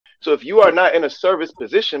So if you are not in a service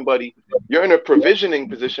position, buddy, you're in a provisioning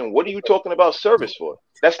position. What are you talking about service for?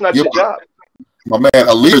 That's not your job. My man,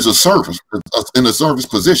 a leader is a service in a service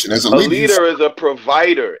position. As a leader is a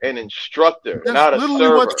provider, an instructor, not a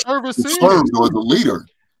server. What service is. Serves as a leader.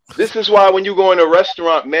 This is why when you go in a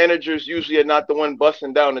restaurant, managers usually are not the one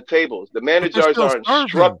busting down the tables. The managers are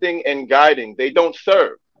instructing and guiding. They don't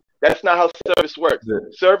serve. That's not how service works.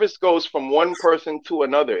 Service goes from one person to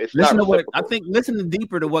another. It's listen not to what I think. Listen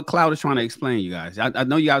deeper to what Cloud is trying to explain, you guys. I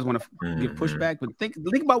know you guys want to get pushback, but think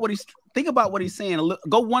about what he's saying.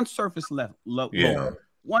 Go one surface lower.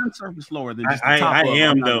 One surface lower than just the top. I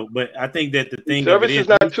am though, but I think that the thing service is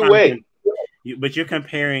not two-way. But you're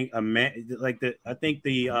comparing a man I think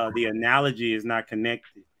the analogy is not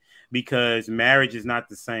connected because marriage is not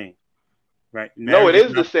the same, right? No, it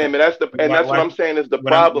is the same, and that's what I'm saying is the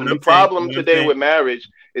problem. The problem today with marriage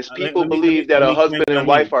is people believe that a husband and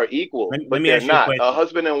wife are equal, but they're not. A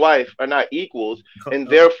husband and wife are not equals, and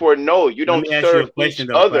therefore, no, you don't serve each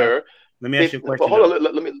other. Let me ask you a question. Hold on,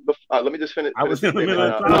 let me just finish. I was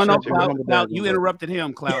no, you interrupted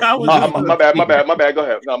him, Cloud. My bad. Go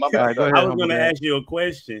ahead. No, my bad. I was going to ask you a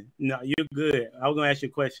question. No, you're good. I was going to ask you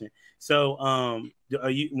a question. So,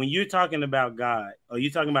 when you're talking about God, are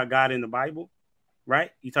you talking about God in the Bible,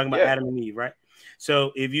 right? You're talking about Adam and Eve, right?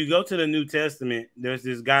 So, if you go to the New Testament, there's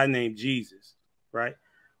this guy named Jesus, right?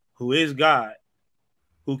 Who is God,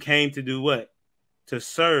 who came to do what? To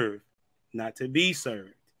serve, not to be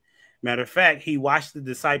served. Matter of fact, he washed the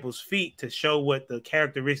disciples' feet to show what the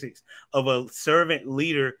characteristics of a servant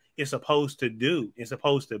leader is supposed to do, is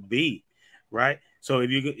supposed to be, right? So if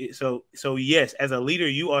you so yes, as a leader,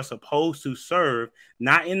 you are supposed to serve,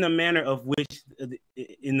 not in the manner of which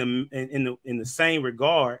in the same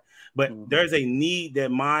regard, but there's a need that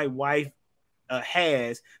my wife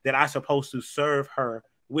has that I'm supposed to serve her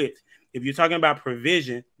with. If you're talking about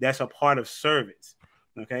provision, that's a part of service.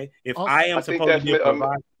 Okay, if I am supposed to be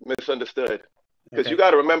misunderstood, because you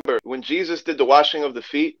got to remember when Jesus did the washing of the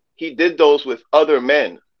feet, he did those with other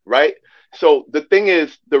men, right? So the thing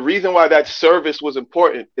is, the reason why that service was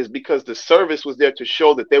important is because the service was there to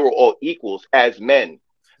show that they were all equals as men.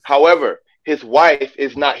 However, his wife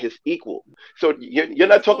is not his equal. So you're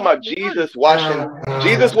not talking about Jesus washing.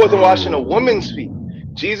 Jesus wasn't washing a woman's feet.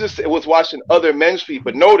 Jesus was washing other men's feet.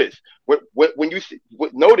 But notice when you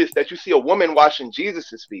notice that you see a woman washing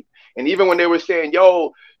Jesus's feet, and even when they were saying,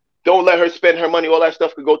 "Yo, don't let her spend her money, all that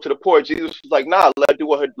stuff could go to the poor," Jesus was like, "Nah,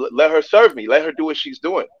 let her serve me, let her do what she's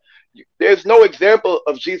doing." There's no example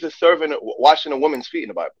of Jesus washing a woman's feet in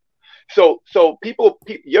the Bible. So people,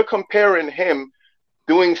 you're comparing him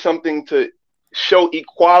doing something to show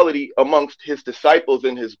equality amongst his disciples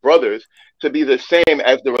and his brothers to be the same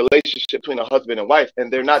as the relationship between a husband and wife,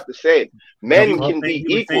 and they're not the same. Men can be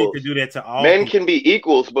equals. Men can be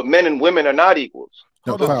equals, but men and women are not equals.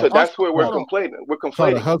 So that's where we're complaining. We're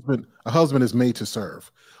complaining. A husband is made to serve.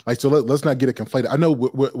 Like, so let's not get it conflated. I know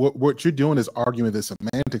what you're doing is arguing the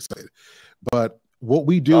semantics of it, but what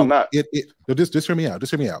we do, just hear me out.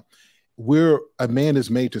 Just hear me out. A man is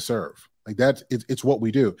made to serve. Like that, it's what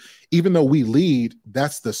we do. Even though we lead,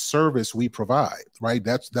 that's the service we provide, right?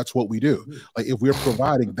 That's what we do. Like if we're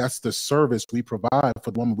providing, that's the service we provide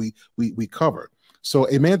for the woman we cover. So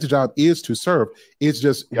a man's job is to serve. It's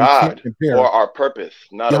just God or our purpose,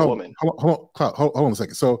 not a woman. Hold on a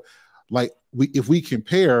second. So, like if we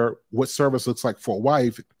compare what service looks like for a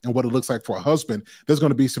wife and what it looks like for a husband, there's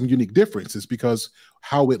going to be some unique differences because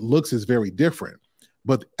how it looks is very different.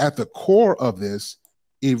 But at the core of this,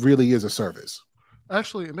 it really is a service.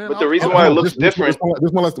 Actually, man, but the reason why it looks different is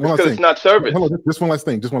because it's not service. Just one last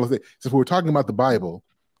thing. Since we're talking about the Bible,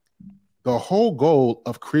 the whole goal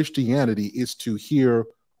of Christianity is to hear,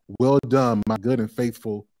 "Well done, my good and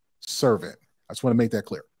faithful servant." I just want to make that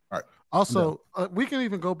clear. All right. Also, we can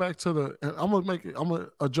even go back to I'm gonna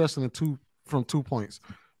address it from 2 points.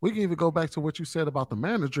 We can even go back to what you said about the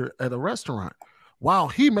manager at a restaurant. While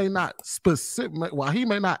he may not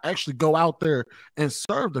actually go out there and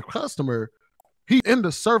serve the customer, he's in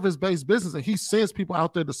the service-based business and he sends people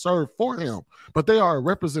out there to serve for him. But they are a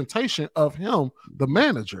representation of him, the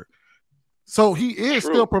manager. So he is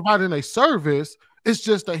still providing a service. It's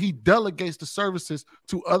just that he delegates the services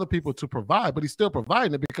to other people to provide, but he's still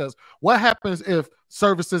providing it because what happens if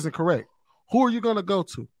service isn't correct? Who are you going to go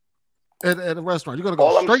to at a restaurant? You're going to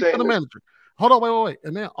go straight to the manager. Hold on, wait.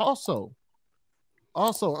 And then also,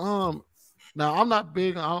 now I'm not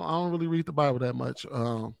big. I don't really read the Bible that much.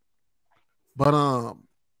 But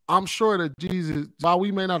I'm sure that Jesus, while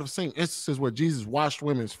we may not have seen instances where Jesus washed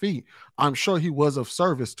women's feet, I'm sure he was of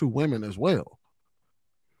service to women as well.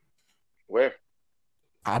 Where?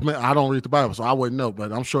 I mean, I don't read the Bible, so I wouldn't know.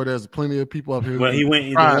 But I'm sure there's plenty of people up here. Well, he went.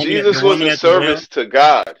 Jesus was in service to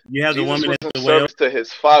God. You have the Jesus woman was at in the well. service to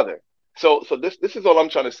his Father. So this is all I'm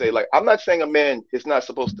trying to say. Like, I'm not saying a man is not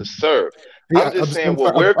supposed to serve. Yeah, I'm just saying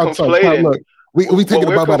sorry, what we're conflating. Look, we take it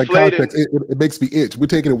about out of context. It makes me itch. We're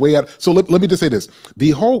taking it way out. So let me just say this: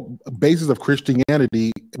 the whole basis of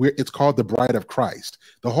Christianity, it's called the Bride of Christ.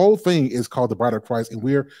 The whole thing is called the Bride of Christ, and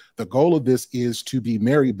the goal of this is to be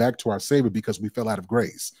married back to our Savior because we fell out of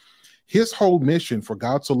grace. His whole mission, for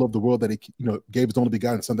God so loved the world that he gave his only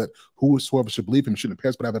begotten Son, that whosoever should believe him shouldn't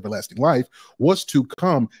perish but have everlasting life, was to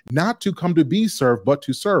come, not to come to be served, but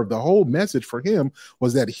to serve. The whole message for him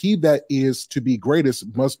was that he that is to be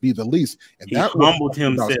greatest must be the least, and he that humbled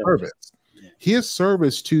himself. Service. His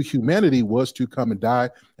service to humanity was to come and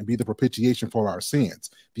die and be the propitiation for our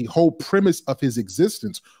sins. The whole premise of his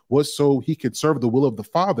existence was so he could serve the will of the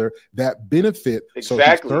Father, that benefit.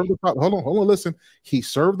 Exactly. So he served the Father. Hold on, listen. He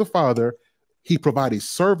served the Father. He provided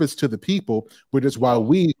service to the people, which is why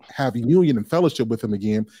we have union and fellowship with him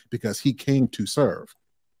again, because he came to serve.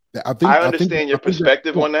 I understand your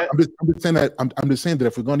perspective on that. I'm just saying that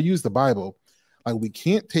if we're going to use the Bible, like, we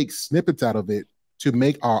can't take snippets out of it to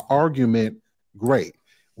make our argument great.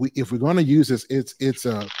 If we're going to use this, it's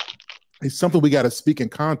something we got to speak in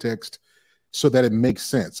context so that it makes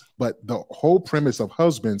sense. But the whole premise of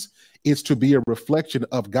husbands is to be a reflection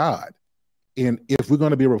of God. And if we're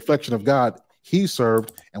going to be a reflection of God, he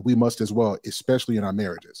served, and we must as well, especially in our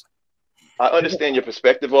marriages. I understand your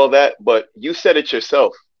perspective, all that, but you said it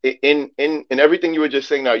yourself. In everything you were just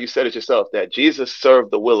saying now, you said it yourself, that Jesus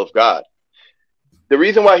served the will of God. The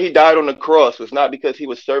reason why he died on the cross was not because he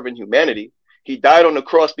was serving humanity. He died on the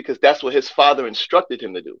cross because that's what his Father instructed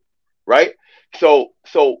him to do, right? So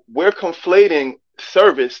we're conflating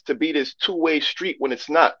service to be this two-way street when it's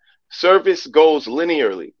not. Service goes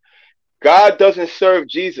linearly. God doesn't serve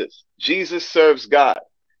Jesus. Jesus serves God.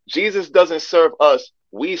 Jesus doesn't serve us.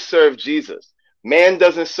 We serve Jesus. Man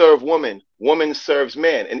doesn't serve woman. Woman serves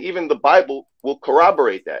man. And even the Bible will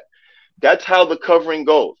corroborate that. That's how the covering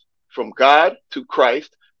goes. From God to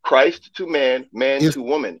Christ, Christ to man, man to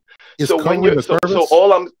woman. So when you're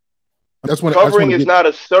covering is not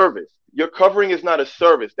a service. Your covering is not a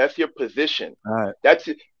service. That's your position. All right. That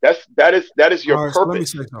is your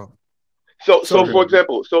purpose. So for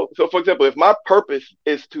example, if my purpose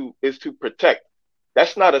is to protect,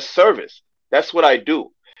 that's not a service. That's what I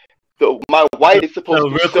do. So my wife is supposed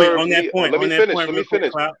to serve me. Let me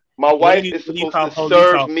finish. My wife is supposed to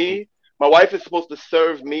serve me. My wife is supposed to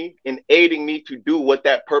serve me in aiding me to do what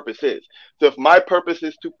that purpose is. So if my purpose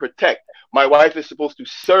is to protect, my wife is supposed to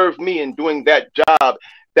serve me in doing that job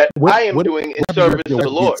that I am doing in service to the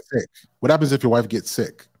Lord. What happens if your wife gets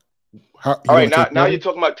sick? All right, now you're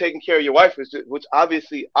talking about taking care of your wife, which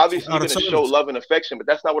obviously you're going to show love and affection, but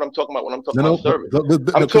that's not what I'm talking about when I'm talking about service.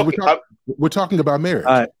 We're talking about marriage.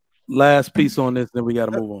 All right, last piece on this, then we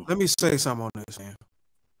got to move on. Let me say something on this, man.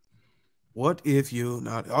 What if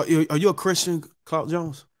are you a Christian, Clark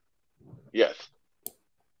Jones? Yes.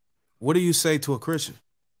 What do you say to a Christian?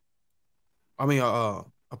 I mean, a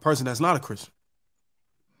person that's not a Christian.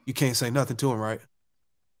 You can't say nothing to him, right?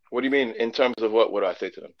 What do you mean in terms of what would I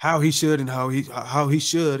say to them? How he should and how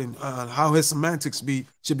his semantics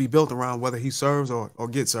should be built around whether he serves or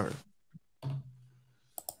gets served.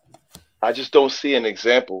 I just don't see an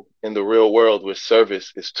example in the real world where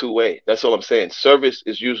service is two-way. That's all I'm saying. Service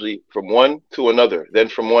is usually from one to another, then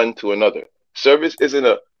from one to another. Service isn't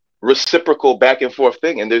a reciprocal back and forth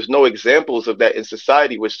thing. And there's no examples of that in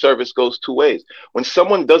society where service goes two ways. When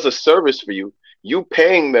someone does a service for you, you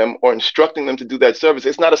paying them or instructing them to do that service,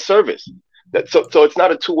 it's not a service. So it's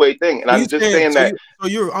not a two-way thing. And I'm just saying that. So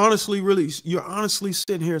you're honestly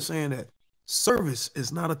sitting here saying that service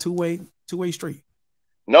is not a two-way street.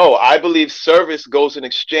 No, I believe service goes in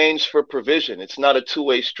exchange for provision. It's not a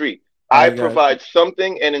two-way street. I provide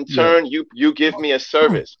something, and in turn, you give me a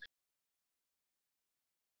service.